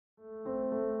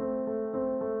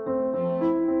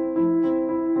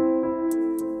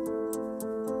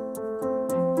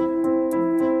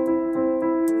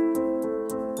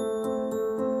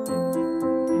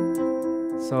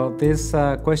This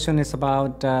question is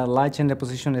about light chain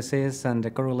deposition disease and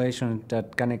the correlation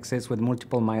that can exist with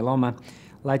multiple myeloma.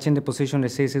 Light chain deposition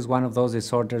disease is one of those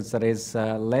disorders that is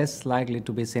less likely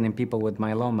to be seen in people with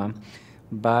myeloma,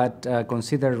 but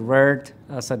considered rare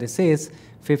as a disease.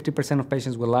 50% of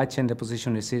patients with light chain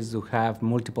deposition disease do have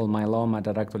multiple myeloma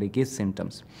that actually gives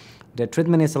symptoms. The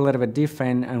treatment is a little bit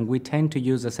different, and we tend to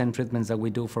use the same treatments that we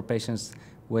do for patients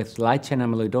with light chain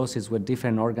amyloidosis, where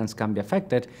different organs can be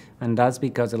affected, and that's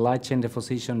because the light chain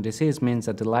deposition disease means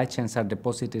that the light chains are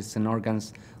deposited in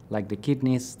organs like the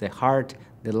kidneys, the heart,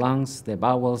 the lungs, the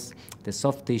bowels, the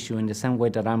soft tissue, in the same way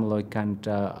that amyloid can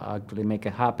actually make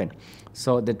it happen.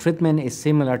 So the treatment is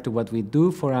similar to what we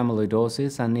do for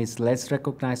amyloidosis, and is less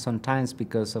recognized sometimes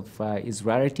because of its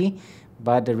rarity,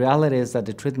 but the reality is that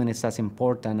the treatment is as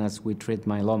important as we treat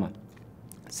myeloma.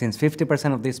 Since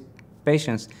 50% of these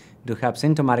patients do have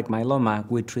symptomatic myeloma,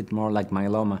 we treat more like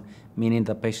myeloma, meaning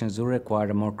that patients do require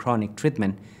a more chronic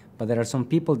treatment. But there are some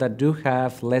people that do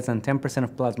have less than 10%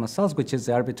 of plasma cells, which is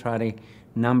the arbitrary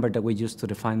number that we use to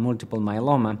define multiple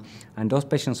myeloma, and those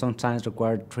patients sometimes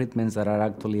require treatments that are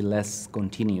actually less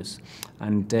continuous.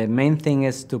 And the main thing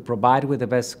is to provide with the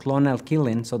best clonal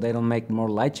killing so they don't make more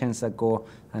light chains that go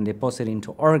and deposit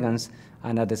into organs,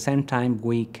 and at the same time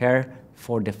we care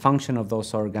for the function of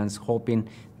those organs, hoping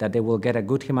that they will get a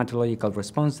good hematological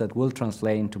response that will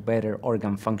translate into better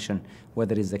organ function,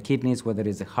 whether it's the kidneys, whether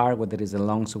it's the heart, whether it's the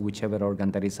lungs, or whichever organ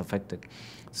that is affected.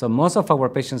 So most of our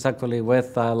patients actually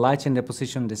with light chain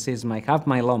deposition disease might have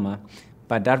myeloma,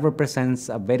 but that represents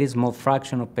a very small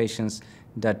fraction of patients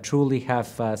that truly have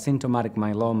symptomatic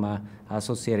myeloma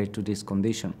associated to this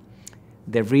condition.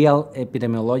 The real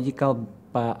epidemiological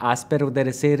aspect of the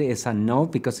disease is unknown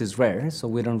because it's rare, so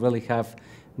we don't really have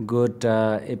good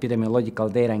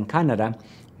epidemiological data in Canada,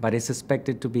 but it's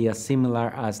expected to be as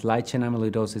similar as light chain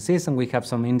amyloidosis is, and we have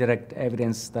some indirect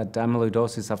evidence that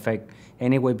amyloidosis affect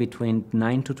anywhere between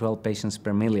 9 to 12 patients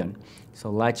per million. So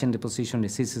light chain deposition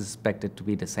disease is expected to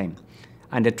be the same.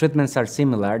 And the treatments are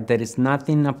similar. There is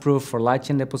nothing approved for light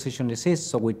chain deposition disease,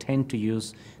 so we tend to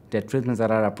use the treatments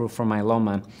that are approved for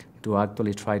myeloma to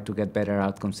actually try to get better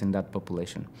outcomes in that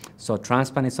population. So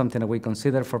transplant is something that we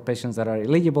consider for patients that are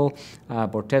eligible.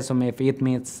 Bortezomib,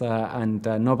 ITMIDs, and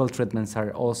novel treatments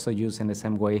are also used in the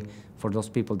same way for those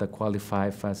people that qualify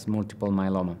as multiple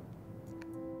myeloma.